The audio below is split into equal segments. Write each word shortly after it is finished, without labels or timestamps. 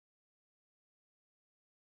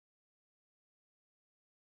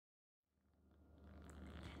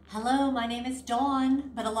Hello, my name is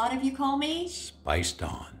Dawn, but a lot of you call me Spice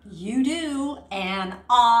Dawn. You do, and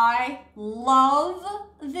I love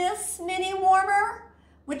this mini warmer,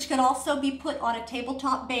 which could also be put on a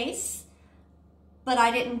tabletop base, but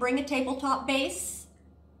I didn't bring a tabletop base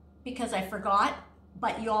because I forgot,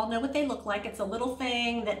 but you all know what they look like. It's a little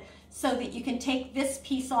thing so that you can take this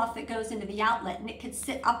piece off that goes into the outlet and it could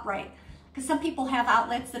sit upright. Because some people have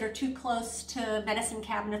outlets that are too close to medicine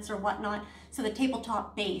cabinets or whatnot, so the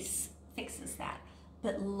tabletop base fixes that.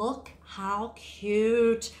 But look how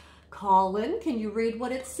cute. Colin, can you read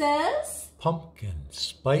what it says? Pumpkin,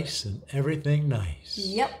 spice, and everything nice.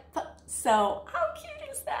 Yep, so how cute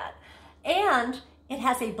is that? And it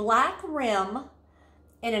has a black rim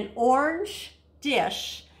and an orange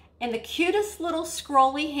dish and the cutest little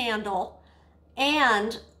scrolly handle,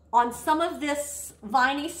 and on some of this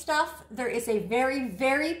viney stuff, there is a very,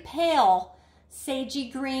 very pale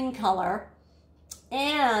sagey green color,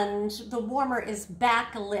 and the warmer is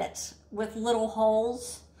backlit with little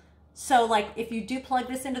holes. So like if you do plug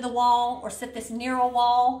this into the wall or sit this near a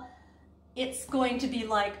wall, it's going to be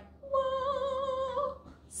like, whoa.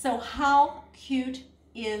 So how cute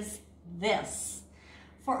is this?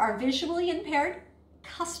 For our visually impaired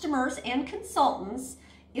customers and consultants,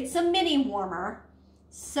 it's a mini warmer.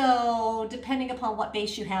 So depending upon what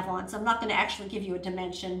base you have on, so I'm not going to actually give you a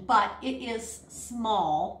dimension, but it is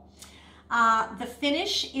small. The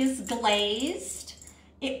finish is glazed.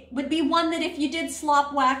 It would be one that if you did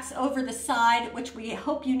slop wax over the side, which we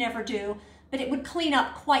hope you never do, but it would clean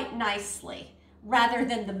up quite nicely rather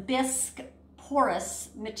than the bisque porous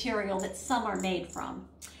material that some are made from.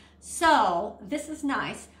 So this is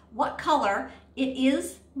nice. What color? It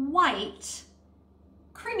is white,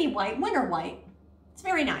 creamy white, winter white. It's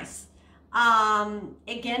very nice.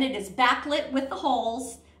 Again, it is backlit with the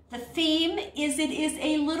holes. The theme is it is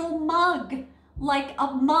a little mug, like a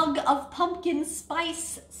mug of pumpkin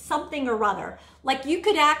spice something or other. Like you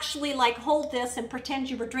could actually like hold this and pretend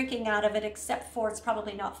you were drinking out of it, except for it's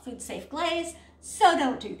probably not food safe glaze, so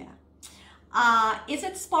don't do that. Is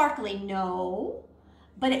it sparkly? No,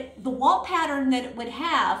 but the wall pattern that it would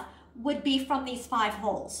have would be from these 5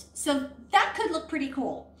 holes. So that could look pretty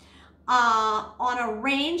cool. On a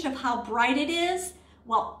range of how bright it is,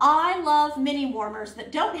 well, I love mini warmers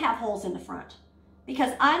that don't have holes in the front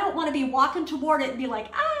because I don't want to be walking toward it and be like,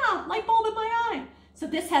 ah, light bulb in my eye. So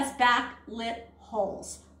this has backlit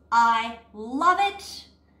holes. I love it.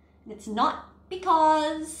 It's not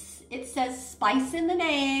because it says spice in the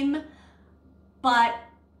name,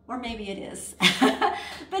 or maybe it is.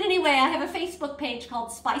 But anyway, I have a Facebook page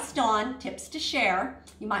called Spice Dawn, Tips to Share.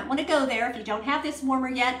 You might want to go there if you don't have this warmer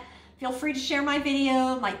yet. Feel free to share my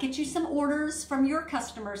video. Might get you some orders from your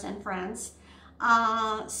customers and friends.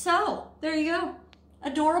 So there you go.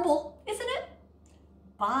 Adorable, isn't it?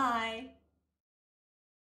 Bye.